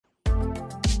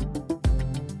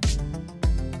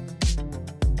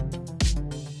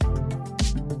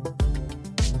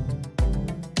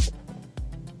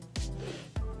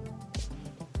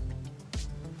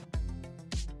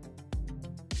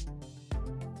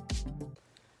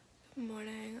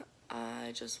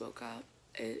I just woke up.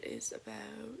 It is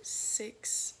about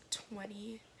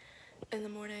 6:20 in the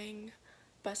morning.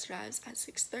 Bus drives at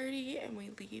 6:30 and we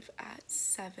leave at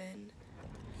 7.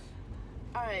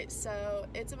 Alright, so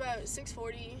it's about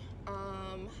 6:40.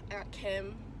 I got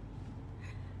Kim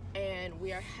and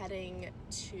we are heading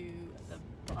to the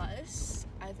bus.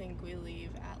 I think we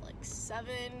leave at like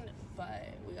 7,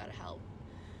 but we gotta help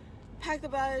pack the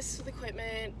bus with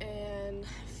equipment and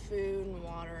food and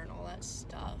water and all that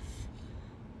stuff.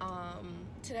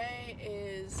 Today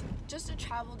is just a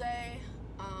travel day.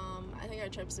 I think our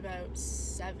trip's about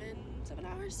 7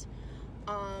 hours.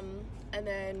 And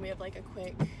then we have like a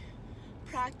quick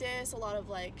practice, a lot of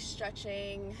like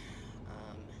stretching,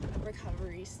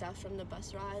 recovery stuff from the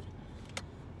bus ride.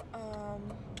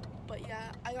 But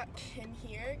yeah, I got Kim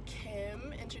here.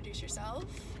 Kim, introduce yourself.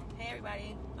 Hey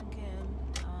everybody, I'm Kim.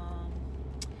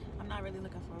 I'm not really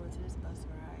looking forward to this bus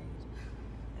ride.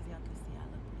 As y'all can see, I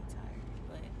look pretty tired,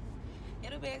 but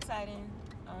it'll be exciting.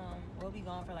 We'll be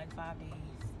gone for like 5 days,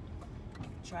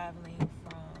 traveling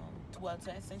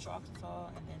to Central Arkansas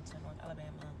and then to North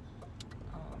Alabama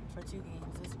for 2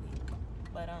 games this week.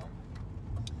 But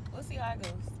we'll see how it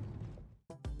goes.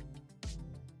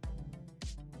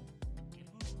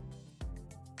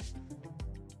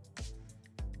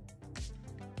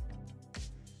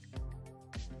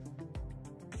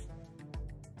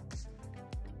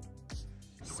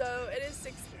 So it is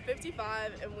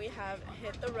 6:55 and we have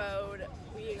hit the road.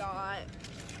 We got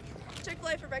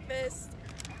Chick-fil-A for breakfast.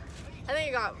 I think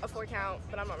I got a 4 count,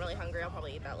 but I'm not really hungry. I'll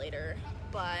probably eat that later.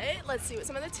 But let's see what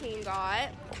some of the team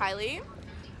got. Kylie.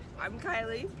 I'm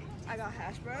Kylie. I got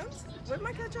hash browns with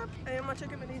my ketchup and my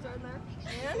chicken minis on there.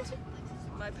 And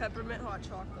my peppermint hot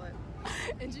chocolate.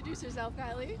 Introduce yourself,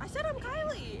 Kylie. I said I'm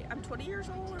Kylie. I'm 20 years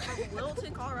old. I'm from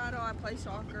Littleton, Colorado. I play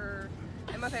soccer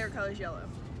and my favorite color is yellow.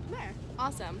 There.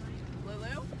 Awesome.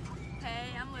 Lulu.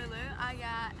 Hey, I'm Lulu. I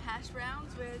got hash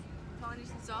browns with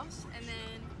Polynesian sauce and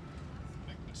then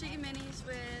chicken minis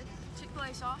with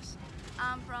Chick-fil-A sauce.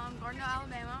 I'm from Gardner,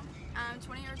 Alabama. I'm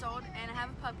 20 years old and I have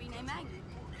a puppy named Maggie.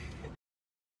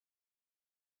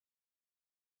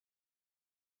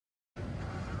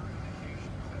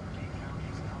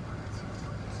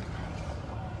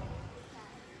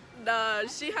 Nah,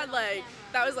 she had like,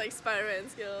 that was like Spider-Man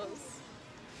skills.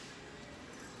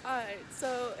 Alright,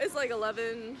 so it's like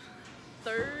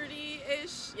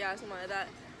 11:30-ish, yeah, something like that.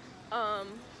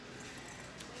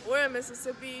 We're in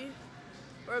Mississippi.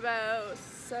 We're about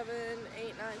 7,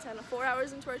 8, 9, 10, 4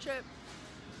 hours into our trip.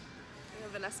 We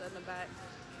have Vanessa in the back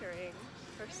carrying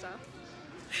her stuff.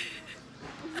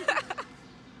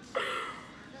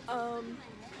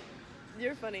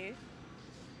 You're funny.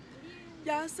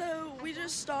 Yeah, so we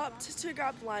just stopped to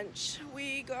grab lunch.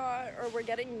 We're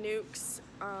getting nukes.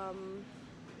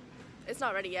 It's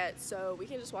not ready yet, so we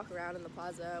can just walk around in the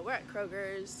plaza. We're at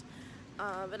Kroger's.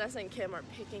 Vanessa and Kim are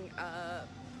picking up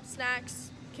snacks.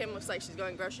 Kim looks like she's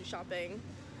going grocery shopping.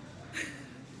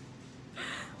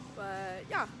 But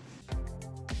yeah.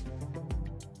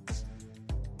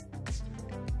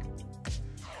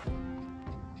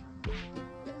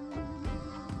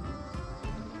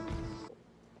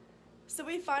 So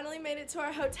we finally made it to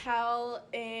our hotel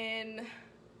in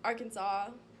Arkansas.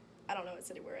 I don't know what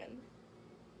city we're in.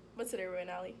 What city are we in,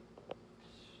 Allie?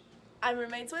 I'm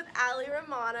roommates with Allie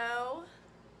Romano.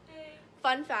 Hey.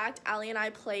 Fun fact, Allie and I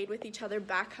played with each other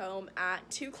back home at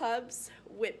 2 clubs,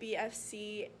 Whitby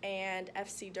FC and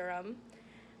FC Durham.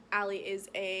 Allie is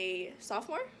a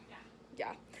sophomore?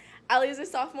 Yeah. Allie is a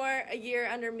sophomore, a year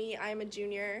under me. I'm a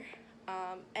junior.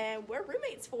 And we're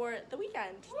roommates for the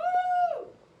weekend. Woo!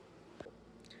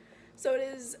 So it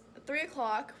is 3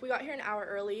 o'clock. We got here an hour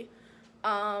early.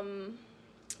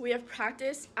 We have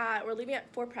practice we're leaving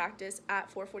for practice at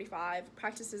 4:45.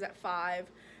 Practice is at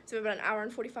 5, so we have about an hour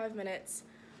and 45 minutes.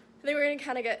 I think we're gonna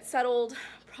kind of get settled,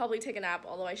 probably take a nap,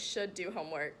 although I should do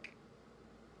homework.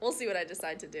 We'll see what I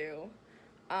decide to do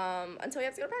until we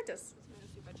have to go to practice.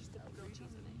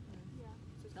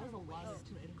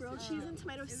 Grilled cheese and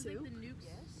tomato soup? Like the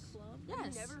Nukes Club? Yes.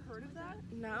 You've never heard of that?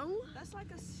 No? That's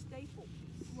like a staple.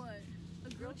 What? A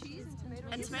grilled cheese and tomato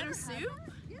And tomato soup?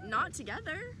 Not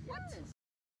together. What?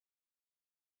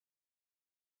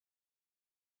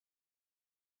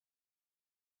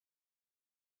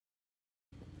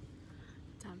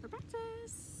 Time for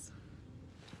practice.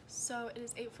 So it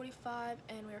is 8:45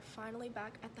 and we're finally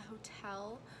back at the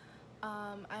hotel.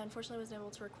 I unfortunately wasn't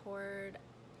able to record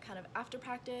kind of after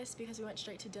practice because we went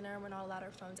straight to dinner. We're not allowed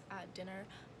our phones at dinner,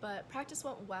 but practice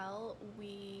went well.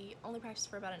 We only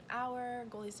practiced for about an hour.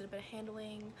 Goalies did a bit of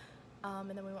handling, and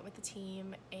then we went with the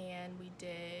team and we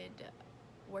did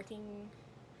working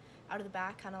out of the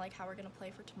back, kind of like how we're going to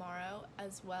play for tomorrow,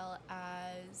 as well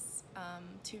as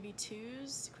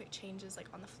 2v2s, quick changes like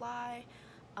on the fly.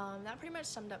 That pretty much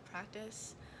summed up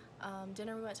practice.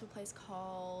 Dinner, we went to a place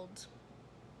called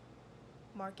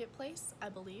Marketplace, I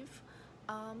believe.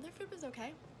 Their food was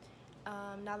okay.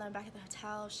 Now that I'm back at the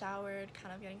hotel, showered,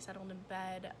 kind of getting settled in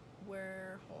bed,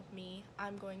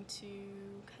 I'm going to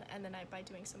kind of end the night by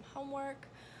doing some homework,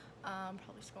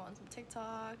 probably scroll on some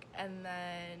TikTok, and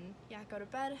then, yeah, go to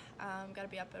bed. Gotta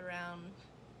be up at around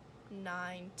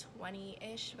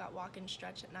 9:20-ish, got walk and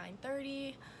stretch at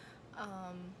 9:30.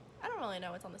 I don't really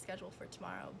know what's on the schedule for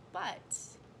tomorrow, but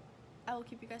I will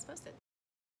keep you guys posted.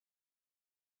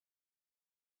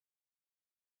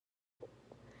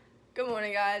 Good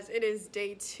morning, guys. It is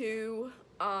day 2.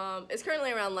 It's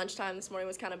currently around lunchtime. This morning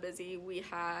was kind of busy. We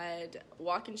had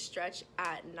walk and stretch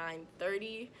at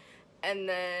 9:30, and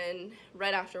then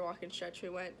right after walk and stretch we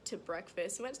went to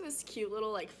breakfast. We went to this cute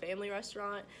little like family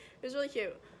restaurant. It was really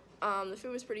cute. The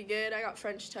food was pretty good. I got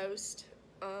French toast.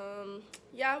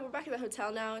 Yeah, we're back at the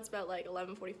hotel now. It's about like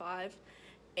 11:45,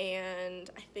 and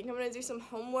I think I'm gonna do some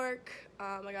homework.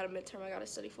 I got a midterm I gotta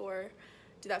study for.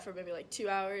 Do that for maybe like 2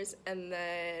 hours, and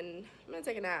then I'm gonna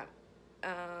take a nap.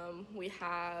 We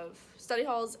have study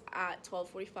halls at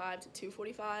 12:45 to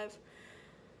 2:45.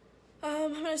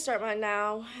 I'm gonna start mine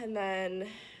now, and then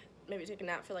maybe take a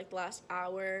nap for like the last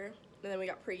hour. And then we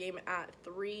got pregame at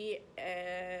 3,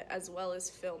 as well as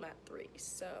film at 3.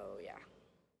 So yeah.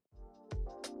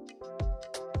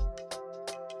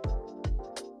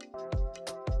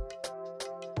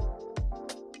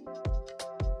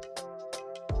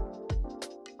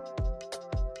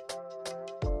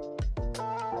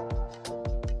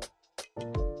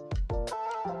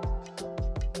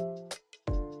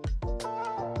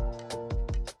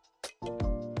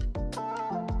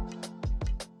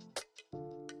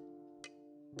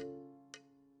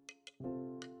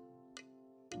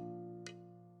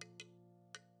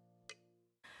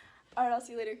 Alright, I'll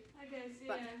see you later. Okay, see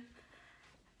Bye.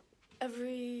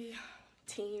 Every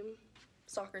team,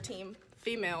 soccer team,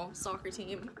 female soccer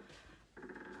team,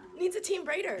 needs a team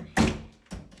braider.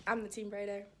 I'm the team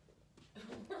braider.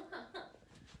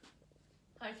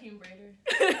 Hi, team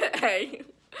braider. Hey.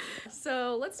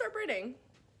 So let's start braiding.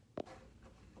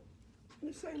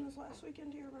 The same as last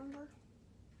weekend, do you remember?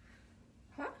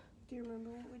 Huh? Do you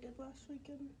remember what we did last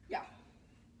weekend? Yeah.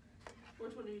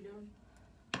 Which one are you doing?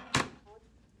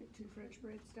 2 French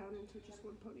braids down into just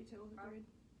one ponytail of a braid.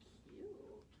 Cute.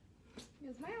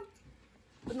 Yes, ma'am.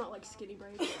 But not like skinny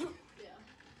braids. Yeah.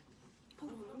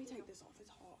 Hold on, let me take this off.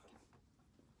 It's hot.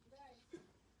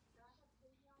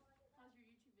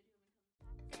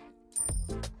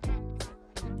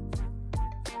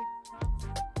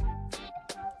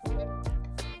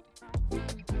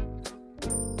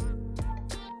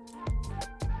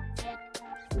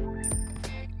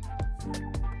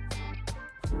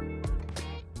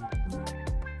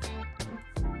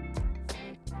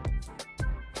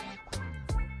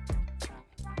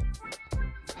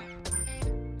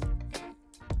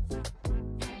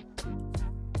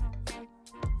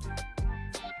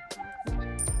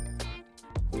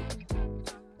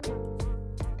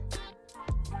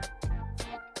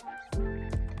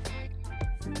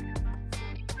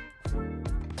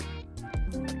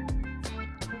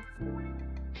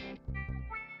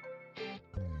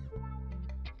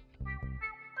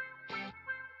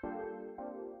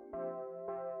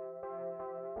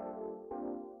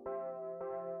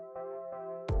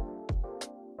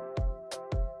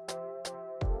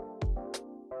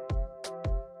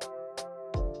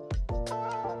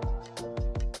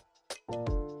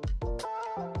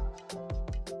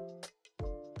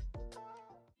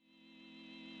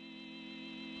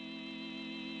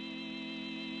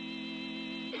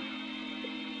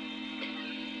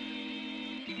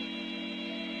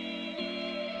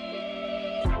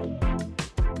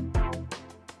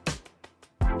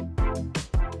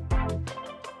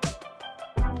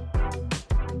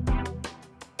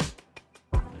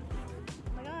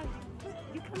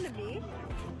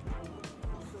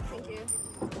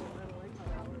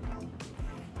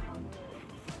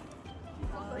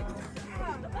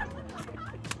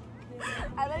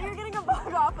 I thought you were getting a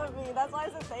bug off of me. That's why I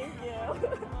said thank you.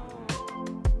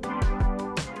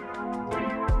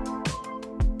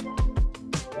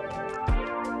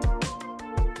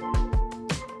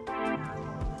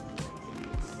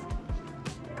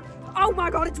 Oh my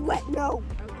god, it's wet. No.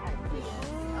 Okay.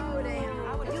 Oh damn.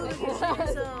 I would have taken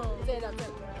so. Stand up.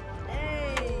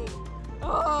 Hey.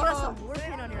 Oh. You got some war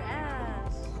paint on your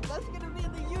ass. That's gonna be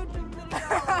in the YouTube video.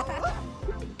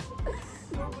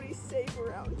 Nobody's safe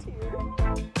around here.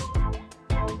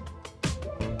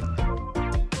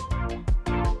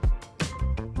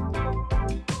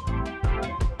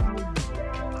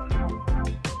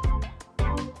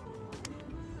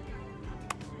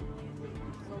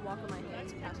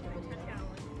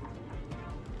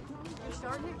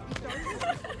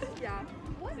 Yeah.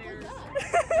 What was There's-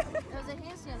 that? It was a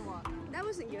handstand walk. That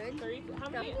wasn't good. How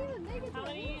many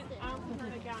ounces are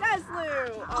in a gallon? That's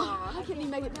Lou. Aw, I couldn't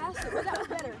even make it past it, but that was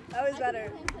better. that was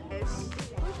better.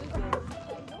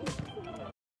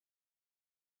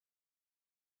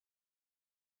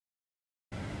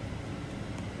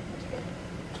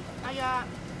 I got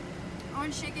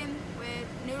orange chicken with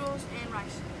noodles and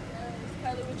rice.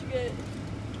 Kylie, what'd you get?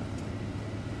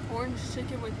 Orange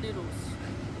chicken with noodles.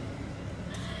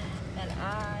 And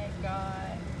I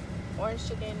got orange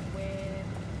chicken with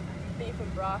beef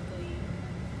and broccoli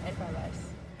and fried rice.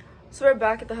 So we're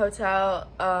back at the hotel,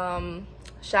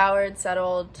 showered,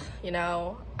 settled, you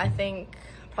know. I think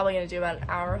probably gonna do about an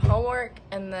hour of homework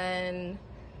and then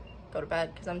go to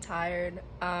bed because I'm tired.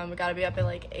 We gotta be up at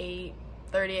like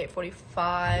 8:30,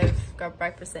 8:45, got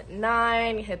breakfast at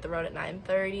 9, hit the road at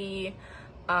 9:30.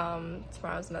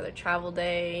 Tomorrow's another travel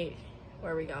day.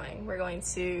 Where are we going? We're going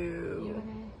to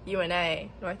UNA,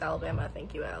 North Alabama.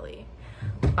 Thank you, Allie.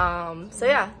 So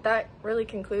yeah, that really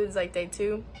concludes like day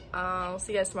 2. We'll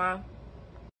see you guys tomorrow.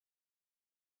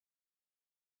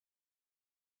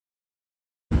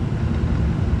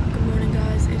 Good morning,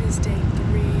 guys. It is day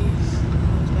 3. It's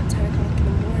about 10 o'clock in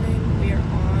the morning. We are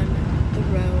on the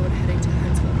road heading to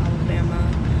Huntsville, Alabama.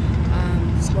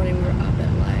 This morning we were up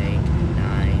at like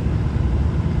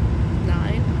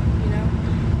 9, you know.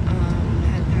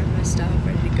 Had packed my stuff,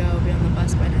 ready to go, be on the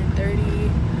bus by 9:30.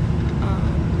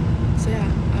 So yeah,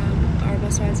 our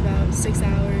bus ride's about 6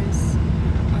 hours.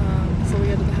 Before we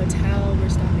go to the hotel, we're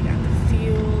stopping at the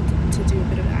field to do a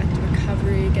bit of active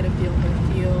recovery, get a feel for the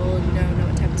field, you know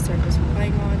what type of surface we're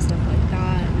playing on, stuff like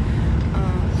that.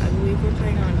 I believe we're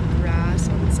playing on grass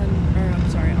on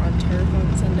on turf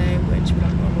on Sunday, which we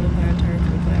don't normally play on turf.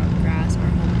 We play on grass. Our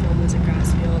home field is a grass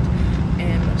field,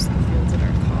 and most of the fields in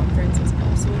our conference is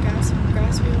also a grass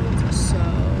field, so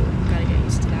we've got to get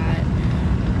used to that.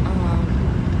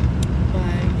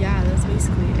 But yeah, that's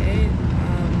basically it.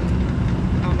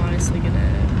 I'm honestly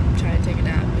gonna try to take a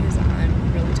nap because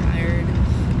I'm really tired.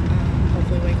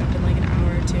 Hopefully wake up in like an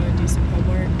hour or 2 and do some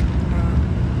homework.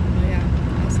 But yeah,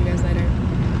 I'll see you guys later.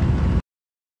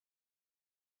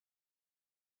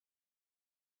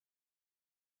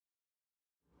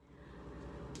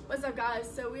 What's up, guys?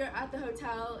 So we are at the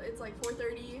hotel. It's like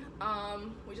 4:30.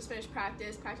 We just finished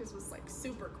practice. Practice was like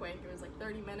super quick. It was like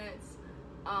 30 minutes.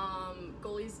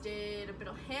 Goalies did a bit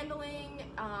of handling,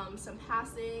 some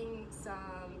passing,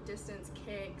 some distance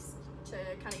kicks to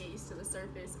kind of get used to the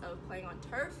surface of playing on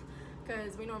turf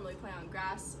because we normally play on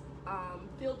grass.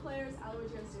 Field players, Allie, what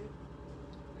did you guys do?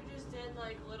 We just did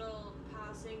like little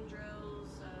passing drills,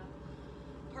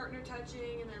 partner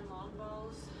touching, and then long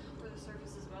balls for the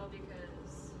surface as well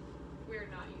because we're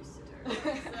not used to turf.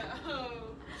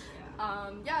 So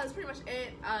yeah, that's pretty much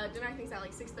it. Dinner I think is at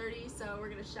like 6:30, so we're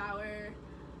gonna shower.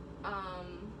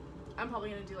 I'm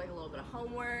probably gonna do like a little bit of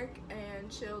homework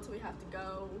and chill till we have to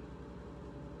go.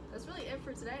 That's really it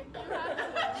for today.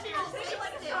 Cheers. Take it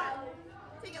like a shot.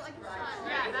 Take it like a shot.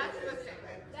 Yeah, that's the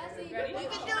thing. That's it. Ready? You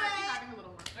can do it. Having a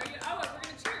little more. We're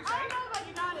gonna cheers, right? I don't know, but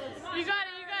you got it. You got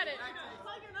it, you got it.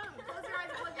 Plug your nose. Close your eyes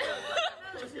and plug your nose.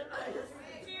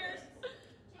 Cheers.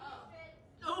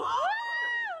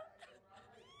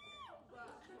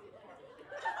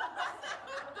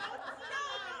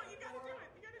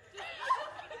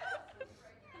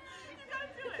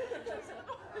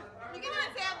 You can do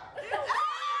it, Sam.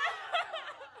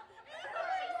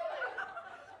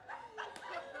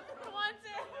 Come on,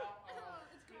 Sam.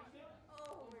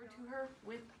 Over to her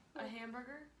with a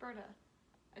hamburger, Berta,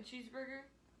 a cheeseburger.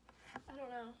 I don't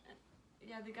know.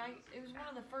 yeah, the guy. It was one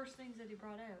of the first things that he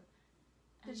brought out.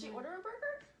 Did she order a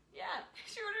burger? Yeah,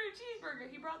 she ordered a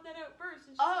cheeseburger. He brought that out first,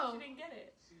 and Oh. she didn't get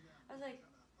it. I was like,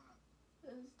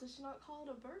 Does she not call it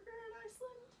a burger in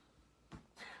Iceland?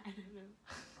 I don't know.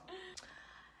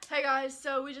 Hey guys,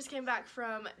 so we just came back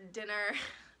from dinner.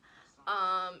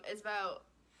 It's about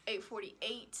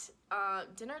 8:48.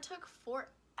 Dinner took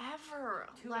forever.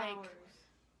 2 like, hours.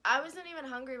 I wasn't even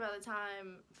hungry by the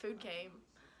time food came.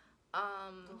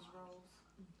 Those rolls.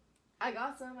 I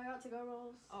got some. I got to-go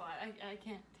rolls. Oh, I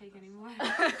can't take any more.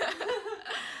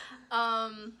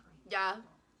 Yeah,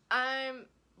 I'm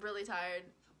really tired.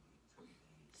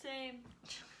 Same.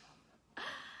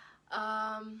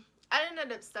 I didn't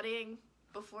end up studying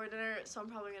before dinner, so I'm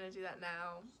probably gonna do that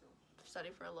now. Study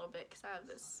for a little bit because I have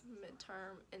this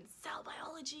midterm in cell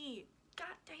biology.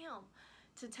 God damn,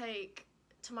 to take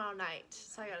tomorrow night,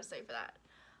 so I gotta stay for that.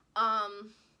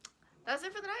 That's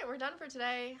it for the night. We're done for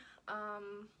today.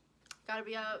 Gotta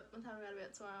be up. What time we gotta be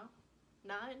up tomorrow?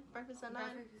 9? Breakfast at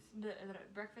 9?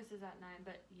 Breakfast is at 9,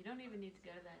 but you don't even need to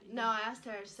go to that. No, I asked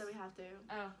her. She said we have to.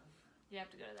 Oh. You have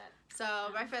to go to that.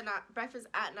 So breakfast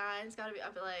at 9. It's gotta be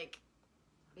up at like,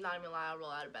 not even lie, I'll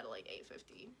roll out of bed at like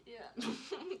 8:50. Yeah.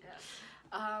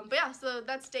 But yeah, so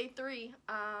that's day 3.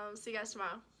 See you guys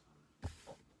tomorrow.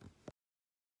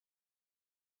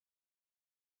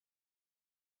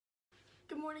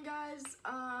 Good morning, guys.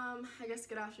 I guess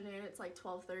good afternoon. It's like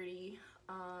 12:30.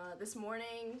 This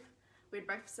morning we had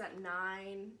breakfast at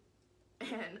 9,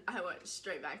 and I went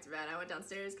straight back to bed. I went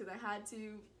downstairs because I had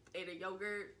to, ate a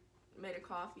yogurt, made a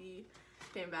coffee,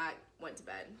 came back, went to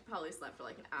bed. Probably slept for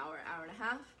like an hour, hour and a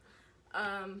half.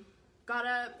 Got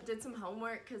up, did some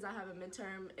homework because I have a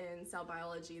midterm in cell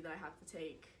biology that I have to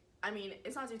take. I mean,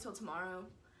 it's not due till tomorrow,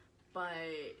 but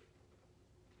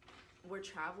we're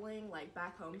traveling like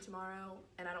back home tomorrow,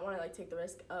 and I don't want to like take the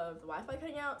risk of the Wi-Fi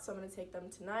cutting out, so I'm gonna take them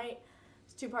tonight.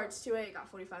 There's 2 parts to it.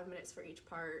 Got 45 minutes for each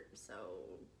part, so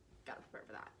gotta prepare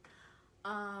for that.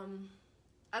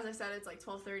 As I said, it's like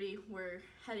 12:30. We're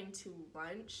heading to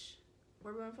lunch.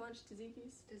 Where are we going for lunch?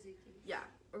 Taziki's? Taziki's. Yeah,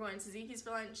 we're going to Taziki's for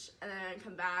lunch, and then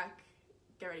come back,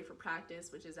 get ready for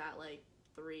practice, which is at like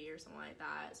 3 or something like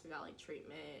that. So we got like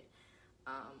treatment,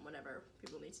 whatever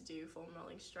people need to do, foam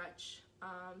rolling, stretch.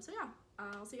 So yeah,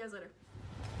 I'll see you guys later.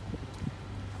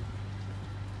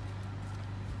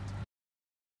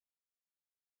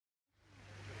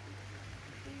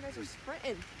 You guys are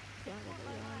sprinting. Yeah,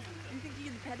 you think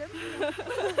you can pet him?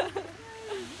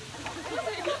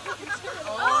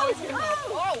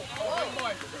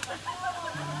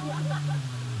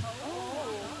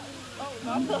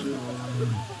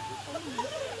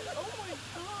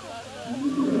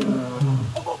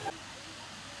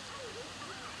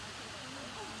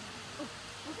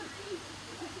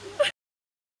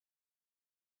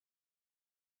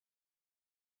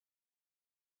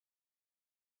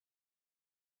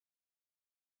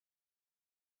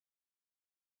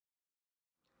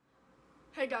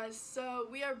 Hey guys, so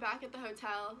we are back at the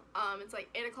hotel. It's like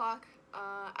 8 o'clock.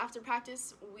 After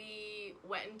practice, we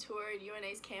went and toured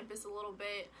UNA's campus a little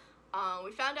bit.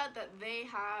 We found out that they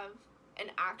have an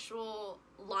actual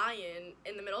lion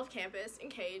in the middle of campus,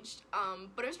 encaged.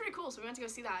 But it was pretty cool, so we went to go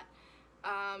see that.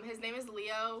 His name is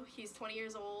Leo. He's 20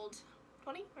 years old.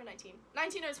 20 or 19?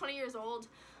 19 or 20 years old.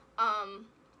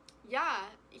 Yeah,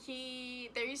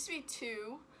 there used to be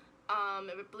 2. I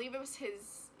believe it was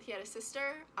he had a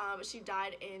sister, but she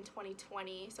died in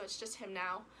 2020, so it's just him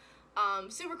now.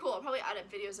 Super cool. I'll probably edit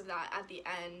videos of that at the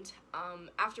end.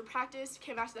 After practice,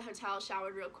 came back to the hotel,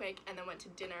 showered real quick, and then went to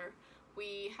dinner.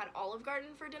 We had Olive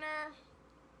Garden for dinner.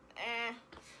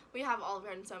 We have Olive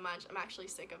Garden so much, I'm actually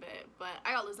sick of it, but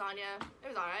I got lasagna. It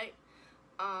was alright.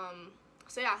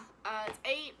 So yeah, it's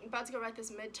 8, I'm about to go write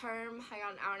this midterm. I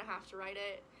got an hour and a half to write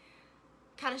it.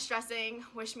 Kind of stressing,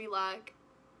 wish me luck.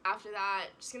 After that,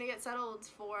 just gonna get settled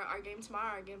for our game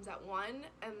tomorrow. Our game's at 1,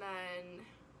 and then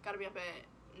gotta be up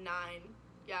at 9.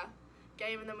 Yeah,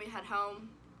 game, and then we head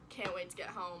home. Can't wait to get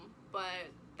home.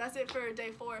 But that's it for day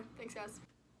 4. Thanks, guys.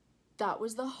 That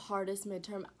was the hardest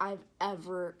midterm I've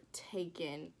ever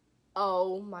taken.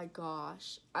 Oh my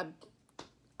gosh. I'm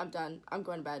done. I'm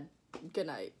going to bed. Good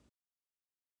night.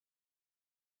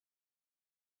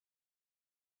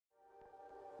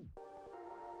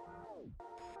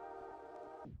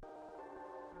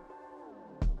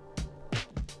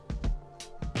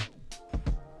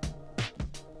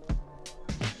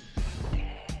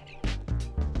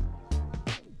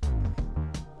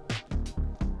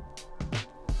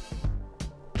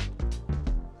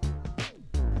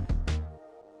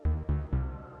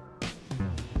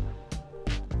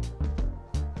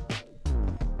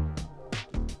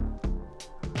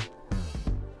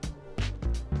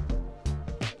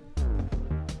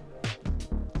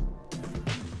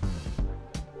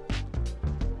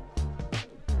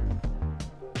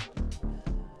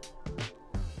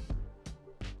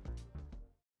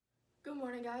 Good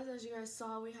morning, guys. As you guys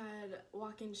saw, we had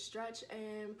walk-in stretch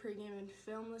and pregame and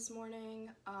film this morning.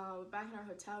 We're back in our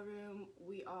hotel room.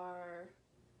 We are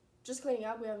just cleaning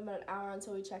up. We have about an hour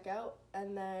until we check out,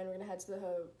 and then we're gonna head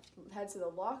to the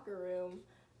locker room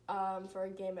for a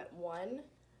game at 1.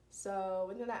 So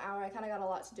within that hour, I kind of got a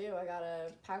lot to do. I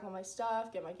gotta pack all my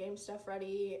stuff, get my game stuff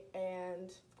ready, and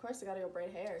of course I gotta go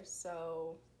braid hair.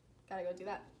 So gotta go do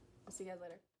that. I'll see you guys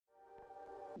later.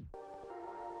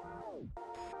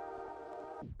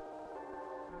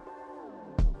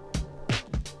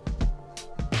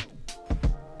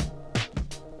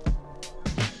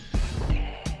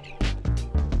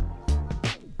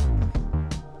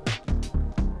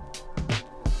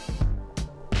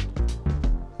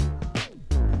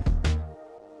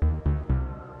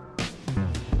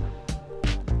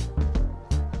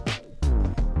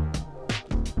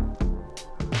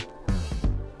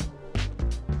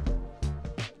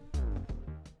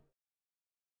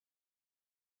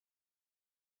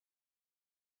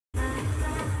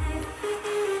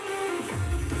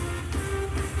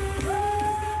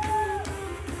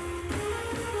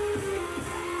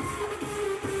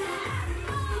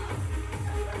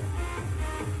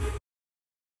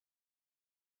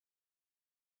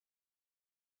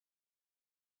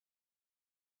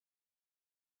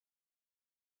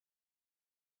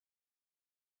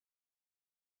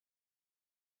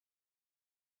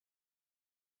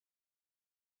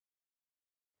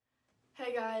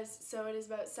 Hey guys, so it is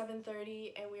about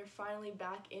 7:30 and we are finally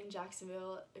back in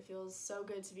Jacksonville. It feels so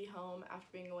good to be home after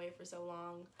being away for so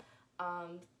long.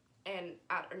 And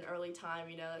at an early time,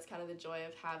 you know, that's kind of the joy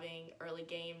of having early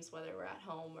games, whether we're at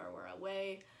home or we're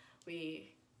away.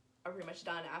 We are pretty much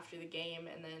done after the game,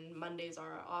 and then Mondays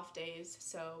are our off days,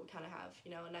 so we kind of have, you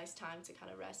know, a nice time to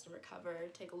kind of rest and recover,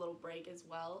 take a little break as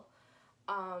well.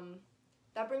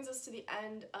 That brings us to the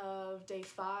end of day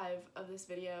 5 of this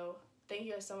video. Thank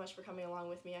you guys so much for coming along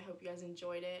with me. I hope you guys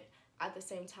enjoyed it. At the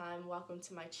same time, welcome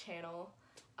to my channel.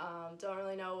 Don't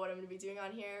really know what I'm going to be doing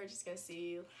on here. We're just going to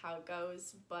see how it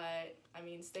goes. But, I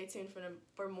mean, stay tuned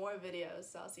for more videos.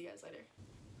 So I'll see you guys later.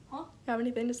 Huh? You have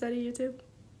anything to say to YouTube?